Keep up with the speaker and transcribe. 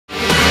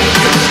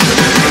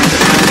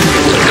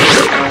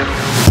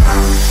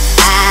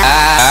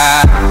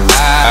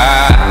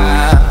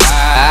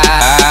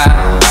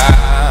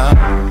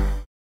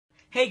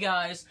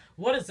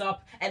What is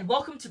up, and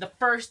welcome to the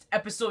first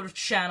episode of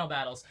Channel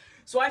Battles.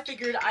 So I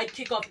figured I'd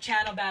kick off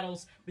Channel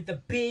Battles with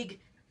a big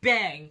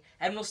bang,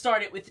 and we'll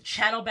start it with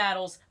Channel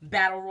Battles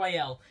Battle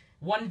Royale.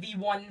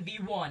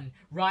 1v1v1,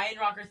 Ryan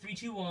Rocker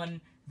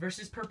 321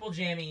 versus Purple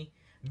Jammy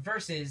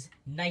versus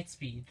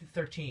Knightspeed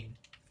 13.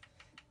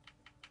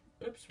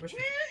 Oops, where's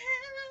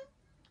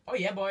Oh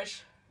yeah,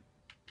 boys.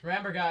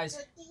 Remember, guys.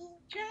 And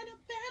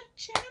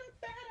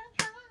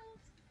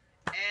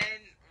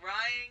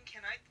Ryan,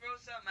 can I throw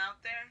something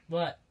out there?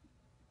 What?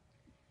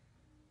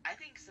 I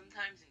think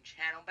sometimes in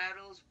channel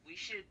battles, we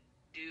should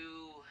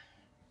do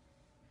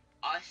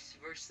us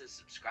versus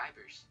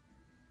subscribers.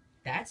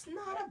 That's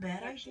not a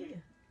bad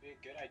idea. Be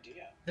a good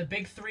idea. The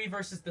big three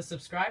versus the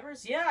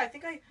subscribers? Yeah, I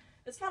think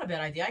it's not a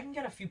bad idea. I can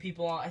get a few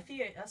people on.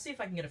 I'll see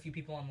if I can get a few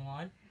people on the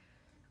line.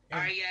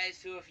 Alright guys,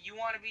 so if you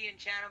want to be in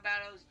channel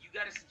battles, you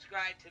gotta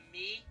subscribe to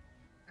me,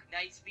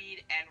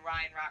 Knightspeed, and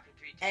Ryan Rocker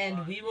 321.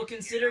 And we will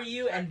consider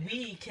you, and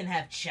we can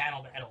have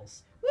channel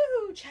battles.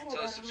 Woohoo! Channel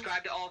battles. So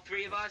subscribe to all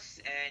three of us,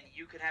 and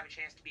you could have a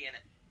chance to be in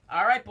it.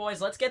 Alright,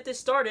 boys, let's get this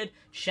started.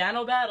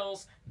 Channel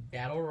Battles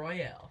Battle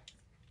Royale.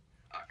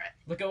 Alright.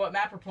 Look at what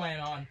map we're playing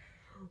on.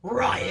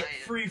 Riot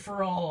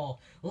Free-for-All.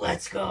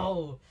 Let's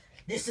go.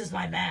 This is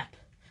my map.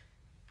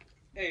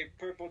 Hey,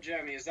 Purple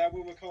Jammy, is that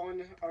what we're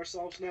calling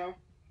ourselves now?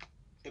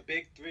 The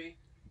big three?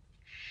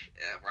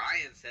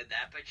 Ryan said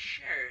that, but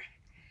sure.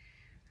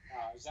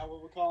 Is that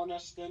what we're calling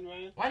us then,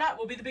 Ryan? Why not?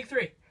 We'll be the big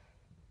three.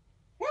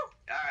 Woo!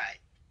 Alright.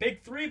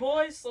 Big three,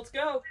 boys. Let's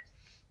go.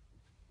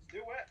 Do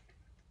it.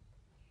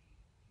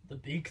 The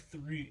big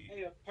three.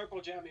 Hey,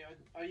 Purple Jammy,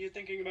 are you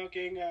thinking about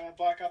getting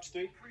Black Ops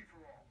 3?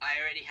 I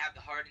already have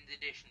the Hardened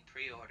Edition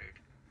pre-ordered.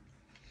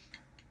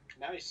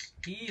 Nice.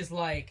 He's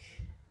like...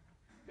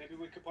 Maybe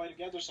we could play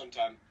together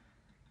sometime.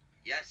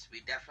 Yes,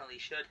 we definitely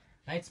should.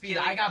 Knightspeed,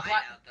 I got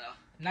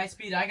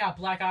Knightspeed, I got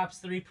Black Ops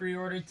 3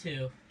 pre-ordered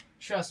too.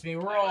 Trust me,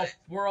 we're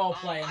all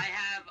playing. I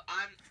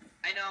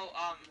know,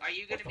 are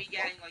you gonna be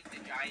getting, like, the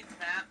Giants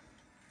map?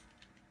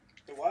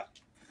 The what?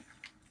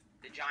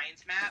 The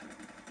Giants map?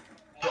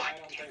 I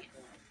don't think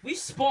so. We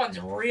spawned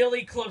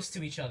really close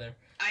to each other.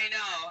 I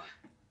know.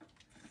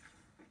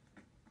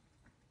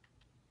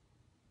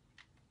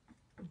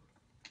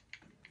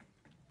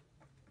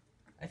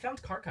 I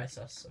found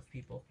carcasses of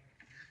people.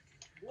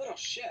 Little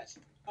shit.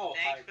 Oh,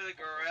 thanks for the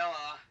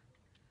gorilla.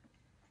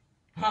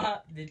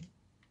 Haha, did...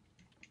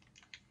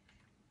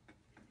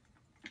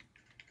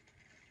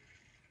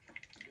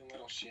 You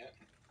little shit.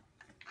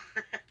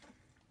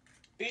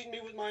 Beating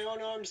me with my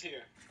own arms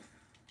here.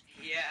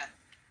 Yeah.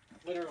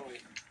 Literally.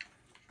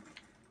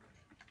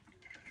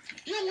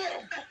 You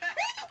little...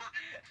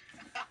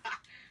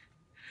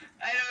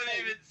 I don't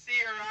even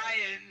see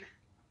Ryan.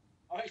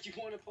 Alright, you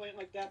want to play it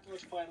like that?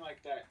 Let's play it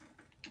like that.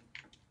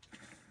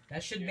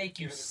 That should make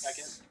you... Give it a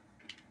second.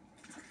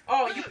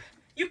 Oh,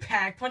 you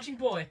pack punching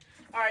boy.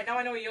 Alright, now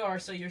I know what you are,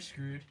 so you're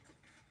screwed.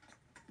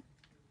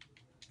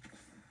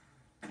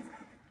 Oh,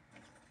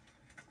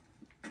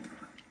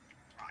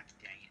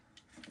 dang it.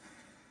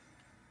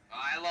 Oh,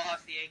 I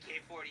lost the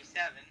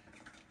AK-47.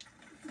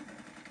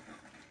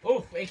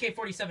 Oh,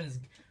 AK-47 is...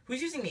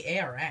 Who's using the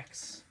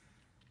ARX?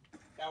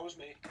 That was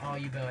me. Oh,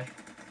 you boy.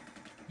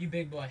 You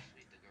big boy.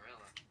 The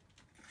gorilla.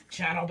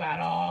 Channel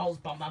battles.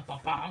 Bum bum bum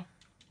bum.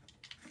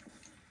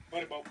 Oh,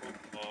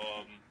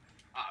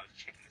 I was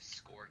checking the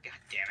score. God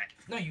damn it.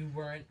 No, you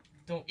weren't.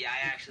 Don't. Yeah,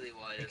 I actually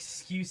was.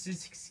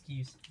 Excuses.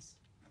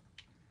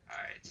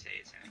 Alright, say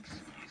it's an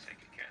excuse. I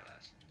could care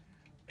less.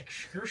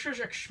 Excuses,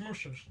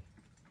 exmushes.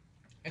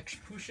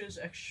 Expushes,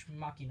 ex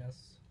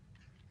machinas.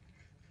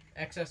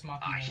 XS machina.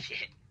 Ah,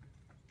 shit.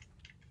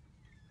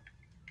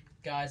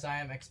 Guys, I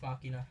am ex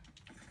machina.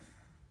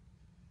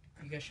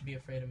 You guys should be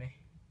afraid of me.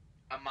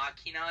 A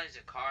machina is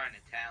a car in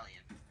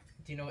Italian.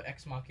 Do you know what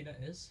ex machina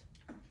is?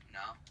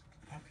 No.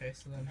 Okay,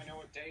 so then... I know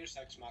what Deus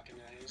Ex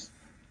Machina is.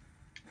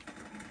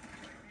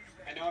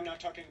 I know I'm not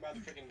talking about the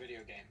freaking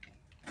video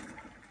game.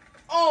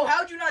 Oh,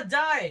 how'd you not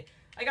die?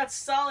 I got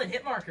solid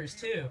hit markers,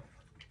 too.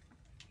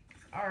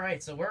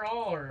 Alright, so where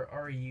all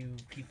are you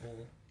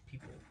people?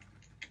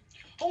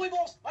 Holy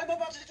balls! I'm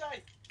about to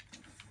die!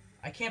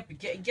 I can't...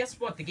 Guess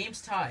what? The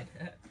game's tied.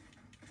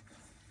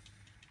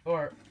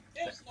 Or...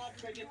 It's not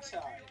friggin'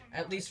 tied.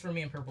 At least for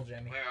me and Purple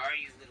Jammy. Where are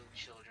you, little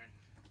children?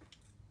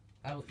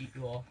 I will eat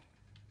you all.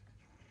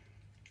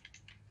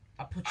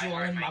 I'll put you I all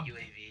heard in my my...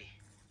 UAV.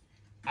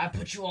 I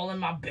put you all in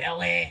my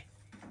belly.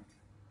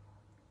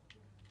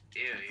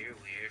 Ew, you're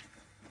weird.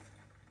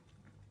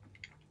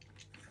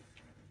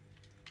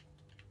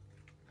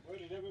 Where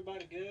did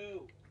everybody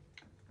go?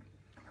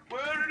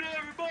 Where did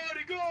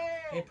everybody go?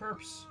 Hey,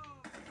 Perps.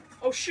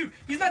 Oh, shoot.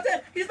 He's not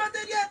dead. He's not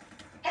dead yet.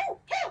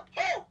 Ho, ho,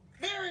 ho!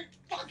 Merry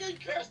fucking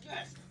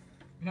Christmas!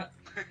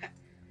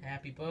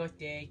 Happy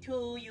birthday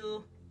to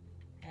you.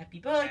 Happy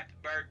birthday. Happy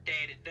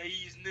birthday to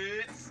these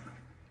nuts.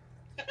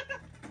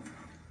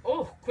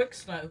 Oh, quick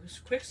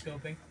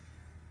scoping.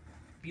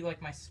 Be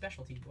like my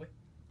specialty, boy.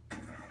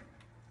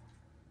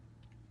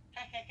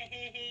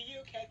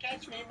 You can't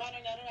catch me,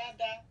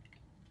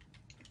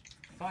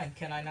 Fine,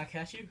 can I not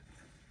catch you?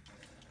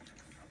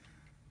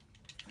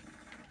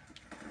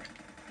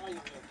 Oh, you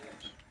little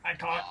bitch.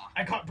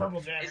 I caught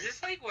Purple Jammy. Is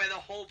this like where the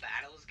whole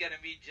battle is gonna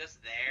be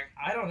just there?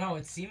 I don't know.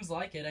 It seems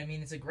like it. I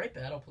mean, it's a great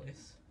battle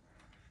place.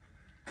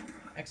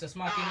 Excess Ah,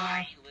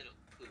 Machina. you little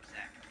poop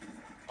sack.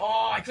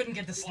 Oh, I couldn't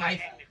get the snipe.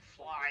 Fly-handed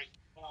fly.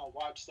 Oh,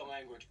 watch the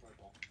language,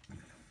 Purple.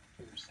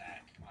 Poop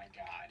sack. My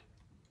God.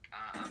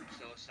 I'm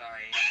so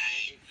sorry.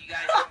 If you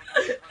guys don't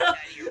know, it comes out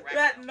of your rectum.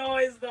 That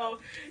noise, though.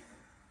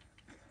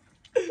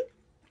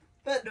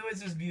 That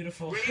noise was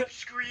beautiful. Rape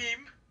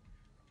scream.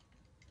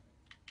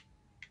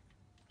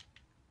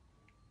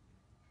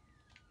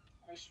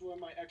 I swear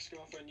my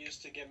ex-girlfriend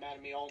used to get mad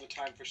at me all the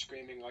time for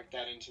screaming like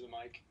that into the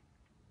mic.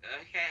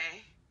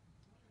 Okay.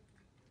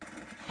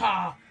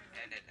 Ha!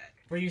 And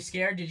Were you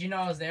scared? Did you know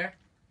I was there?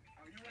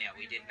 no,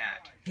 we did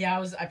not.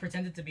 Yeah, I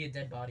pretended to be a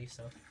dead body,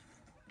 so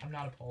I'm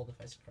not appalled if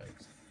I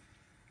surprised.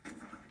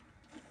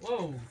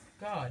 Whoa,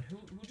 God, who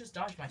just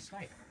dodged my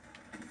snipe?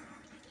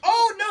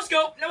 Oh, no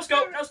scope, no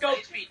scope, no scope,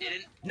 Knightspeed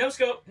didn't. no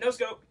scope, no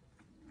scope.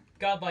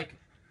 Godlike,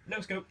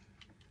 no scope.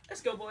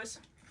 Let's go, boys.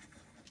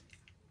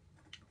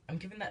 I'm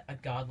giving that a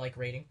godlike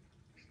rating.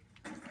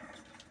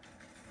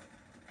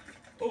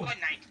 Oh,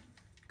 Good night.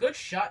 good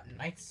shot,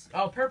 Knights.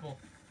 Oh, purple.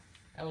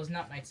 That was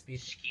not Knightspeed.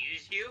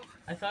 Excuse you?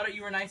 I thought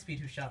you were Knightspeed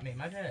who shot me.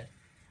 My bad.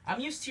 I'm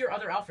used to your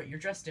other outfit. You're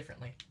dressed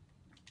differently.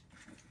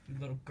 You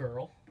little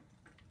girl.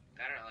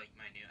 Better like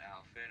my new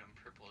outfit. I'm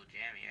Purple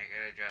Jammy. I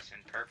gotta dress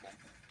in purple.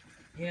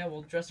 Yeah,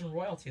 we'll dress in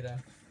royalty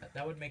then.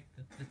 That would make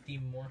the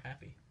theme more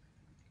happy.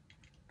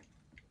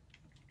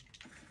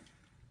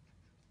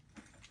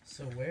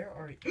 So where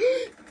are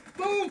you?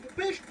 Boom!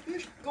 Bish!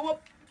 Bish! Go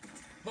up!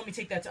 Let me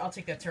take that. I'll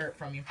take that turret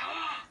from you.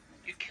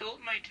 You killed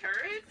my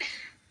turret?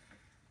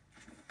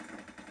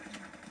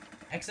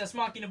 Excess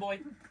Machina, boy.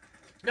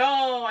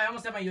 No! I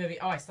almost had my UAV.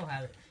 Oh, I still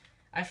have it.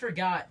 I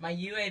forgot. My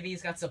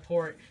UAV's got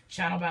support.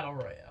 Channel Battle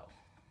Royale.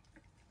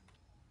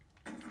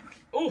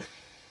 Oof!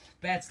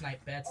 Bad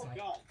snipe. Bad Oh, snipe.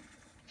 God.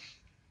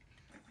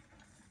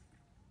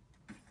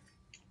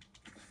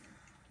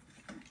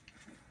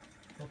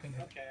 Hoping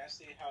Okay, I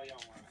see how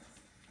y'all want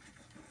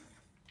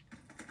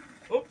it.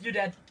 Oh, you're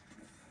dead.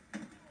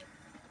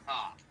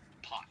 Ah,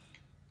 pot.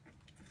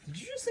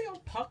 Did you just say oh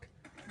puck?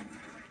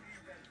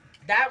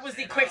 That was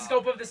the quick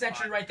scope of the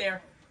century right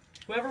there.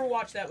 Whoever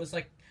watched that was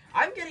like,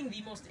 I'm getting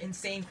the most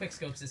insane quick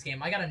scopes this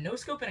game. I got a no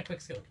scope and a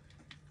quick scope.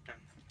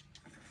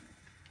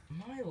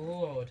 My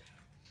lord.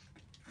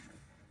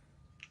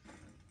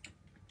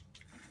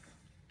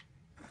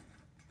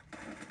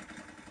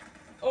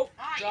 Oh,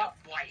 Ah, drop,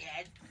 you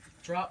whitehead.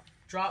 drop,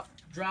 drop,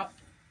 drop,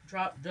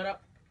 drop, drop,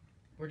 up.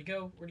 Where'd he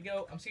go? Where'd he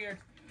go? I'm scared.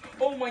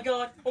 Oh my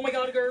god! Oh my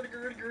god! Mario.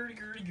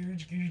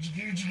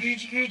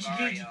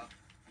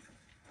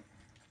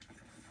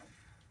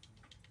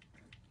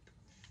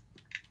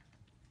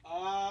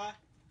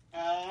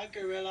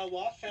 Guerrilla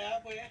warfare,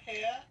 we're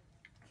here.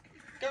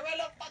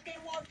 Guerrilla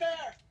fucking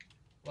warfare!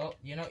 Well,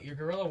 you know, your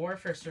guerrilla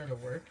warfare sort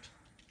of worked.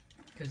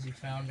 Because you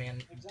found me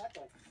and...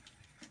 Exactly.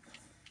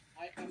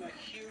 I am a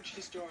huge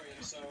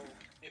historian, so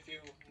if you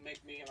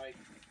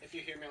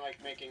hear me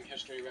like making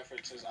history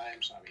references, I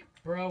am sorry.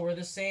 Bro, we're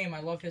the same.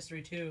 I love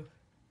history too.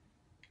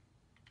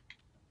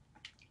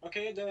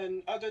 Okay,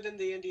 then, other than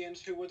the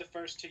Indians, who were the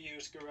first to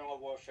use guerrilla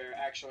warfare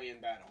actually in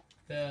battle?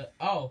 The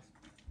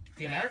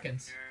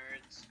Americans.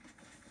 Nerds.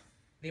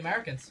 The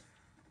Americans.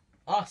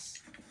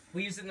 Us.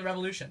 We used it in the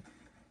Revolution.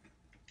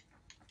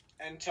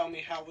 And tell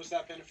me, how was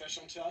that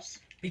beneficial to us?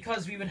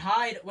 Because we would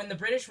hide when the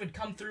British would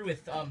come through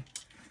with,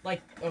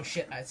 like, oh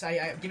shit,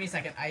 give me a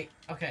second,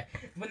 okay.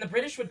 When the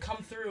British would come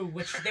through,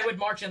 which they would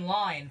march in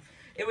line,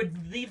 it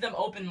would leave them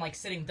open like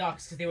sitting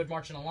ducks because they would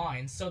march in a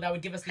line, so that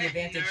would give us the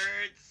advantage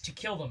Nerds. to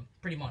kill them,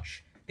 pretty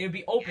much. They would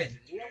be open.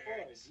 You know,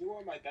 boys, you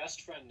are my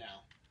best friend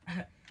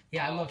now.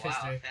 Yeah, I Oh, love wow,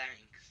 history.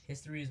 thanks.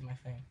 History is my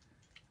thing.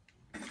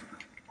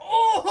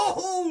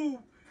 Oh!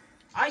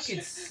 I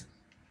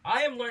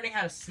am learning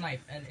how to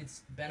snipe, and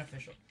it's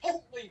beneficial.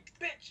 Holy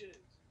bitches!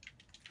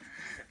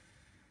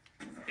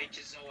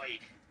 Bitchazoid.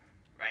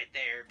 Right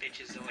there,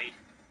 bitchazoid.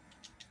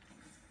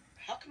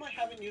 How come I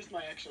haven't used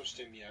my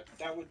exostim yet?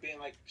 That would be,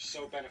 like,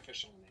 so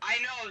beneficial to me. I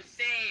know,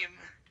 same.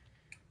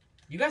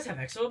 You guys have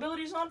exo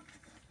abilities on?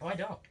 Oh, I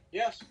don't.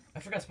 Yes. I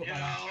forgot to put No,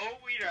 mine on.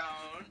 we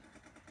don't.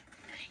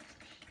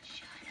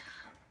 Shut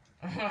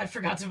up. I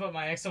forgot to put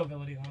my exo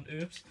ability on.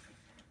 Oops.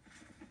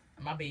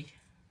 My B.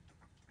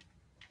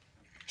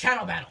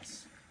 Channel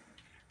battles.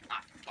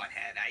 Ah,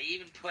 butthead. I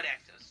even put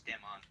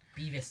exostim on.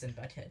 Beavis and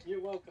Butthead.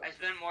 You're welcome. I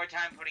spent more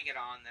time putting it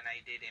on than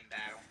I did in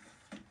battle.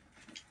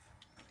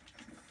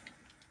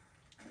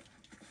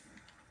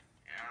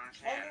 You know what I'm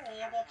saying? Oh,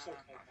 yeah, that's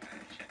okay.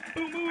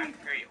 Boom, boom. I'm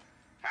for you.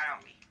 Follow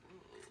me.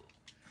 Ooh.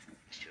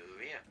 It's too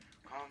real.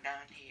 Calm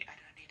down here. I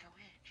don't need a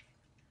wedge.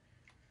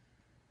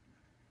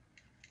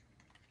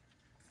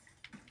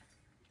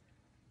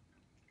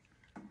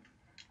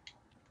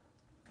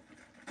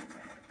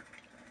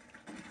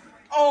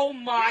 Oh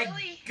my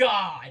Really?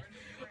 god!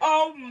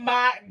 Oh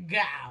my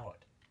god!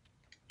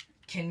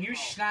 Can you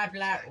snipe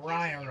like Easy,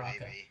 Ryan Rocker?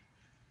 baby.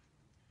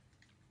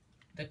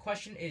 The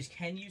question is,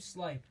 can you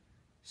snipe?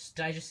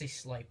 Did I just say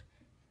snipe?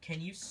 Can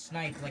you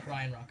snipe like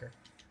Ryan Rocker?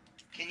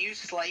 Can you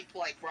swipe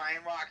like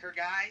Ryan Rocker,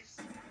 guys?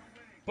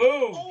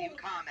 Boom! Leave a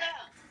comment.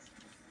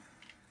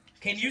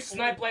 Can you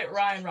snipe like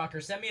Ryan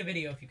Rocker? Send me a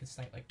video if you can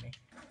snipe like me.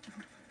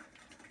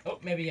 Oh,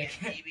 maybe I And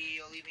can't. maybe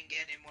you'll even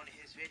get in one of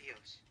his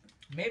videos.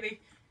 Maybe.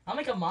 I'll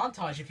make a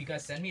montage if you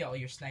guys send me all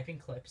your sniping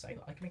clips. I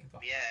can make a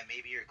montage. Yeah,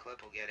 maybe your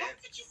clip will get How in.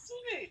 did you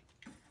see me?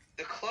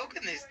 The cloak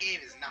in this game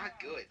is not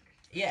good.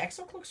 Yeah,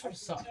 Exo Cloak sort of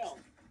sucks.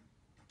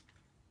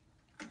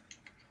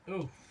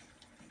 Ooh.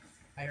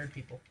 I heard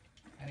people.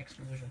 And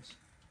explosions.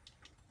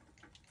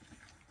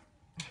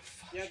 Oh,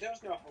 fuck. Yeah,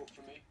 there's no hope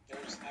for me.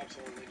 There's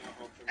absolutely no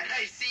hope for me. And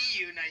I see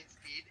you,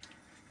 Knightspeed.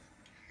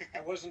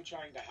 I wasn't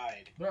trying to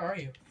hide. Where are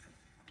you?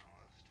 Oh,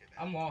 that's too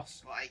bad. I'm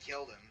lost. Well, I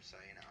killed him, so,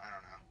 you know, I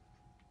don't know.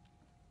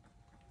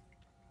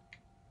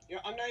 Yeah,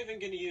 I'm not even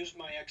gonna use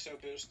my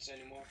exo boosts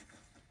anymore.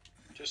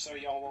 Just so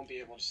y'all won't be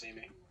able to see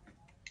me.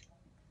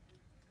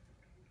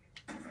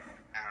 I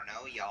don't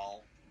know,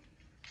 y'all.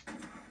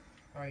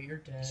 Alright, you're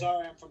dead.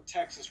 Sorry, I'm from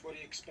Texas. What do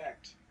you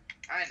expect?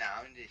 I know,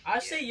 I'm just... I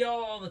say yo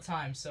all the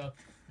time, so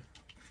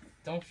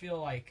don't feel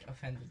like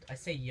offended. I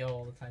say yo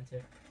all the time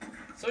too.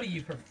 So do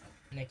you,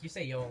 Nick. You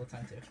say yo all the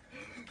time too.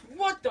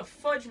 What the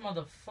fudge,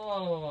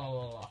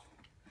 motherfucker?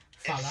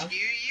 Excuse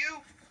you?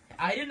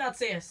 I did not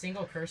say a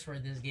single curse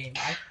word this game.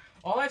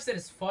 All I've said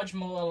is fudge,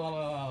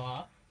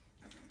 and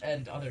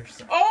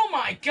others. Oh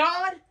my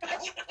god! Oh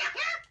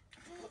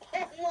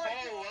my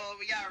Oh, well,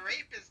 we got a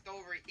rapist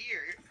over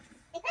here.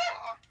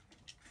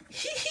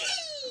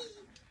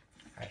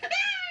 Right.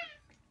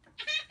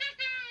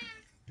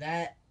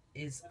 That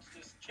is That's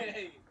just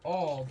gay.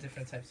 all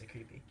different types of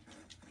creepy.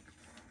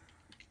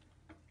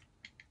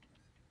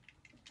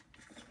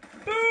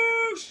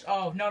 Boosh!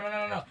 Oh, no, no,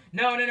 no, no,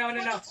 no, no, no,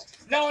 no, no,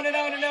 no, no, no,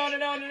 no, no, no,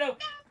 no, no, no.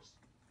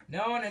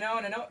 No, no, no,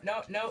 no, no,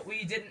 no, no,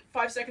 we didn't.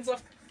 5 seconds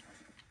left.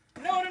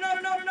 No, no, no,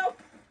 no, no, no, no.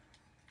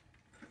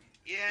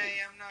 Yay,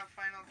 I'm not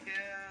final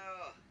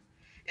kill.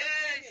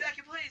 Yay,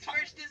 second place.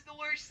 First is the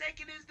worst,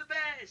 second is the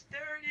best.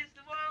 Third is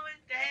the one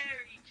with the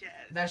hairy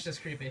chest. That's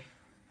just creepy.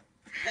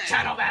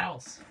 Channel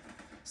battles.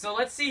 So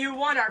let's see who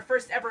won our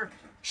first ever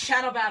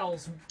channel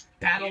battles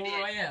battle You did.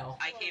 royale.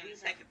 I came in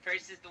second.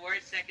 First is the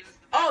worst, second is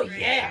the best. Oh right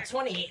yeah, here.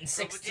 28 and Purple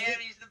 16.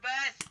 Jammy's the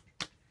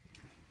best.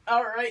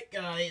 Alright,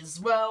 guys.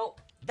 Well,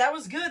 that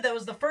was good. That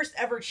was the first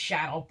ever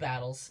channel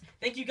battles.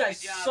 Thank you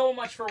guys Good job. so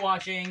much for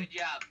watching. Good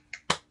job.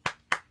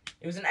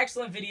 It was an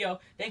excellent video.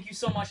 Thank you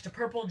so much to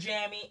Purple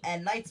Jammy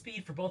and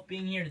Knightspeed for both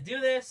being here to do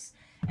this.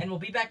 And we'll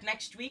be back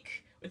next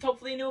week with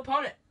hopefully a new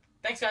opponent.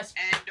 Thanks, guys.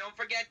 And don't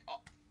forget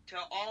to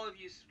all of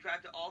you,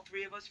 subscribe to all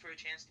three of us for a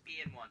chance to be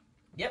in one.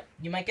 Yep,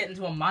 you might get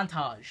into a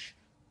montage.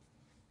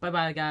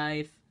 Bye-bye,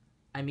 guys.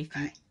 I miss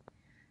you. Bye.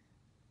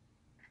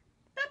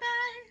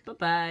 Bye-bye.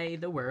 Bye-bye.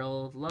 The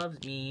world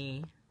loves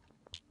me.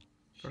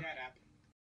 Shut up.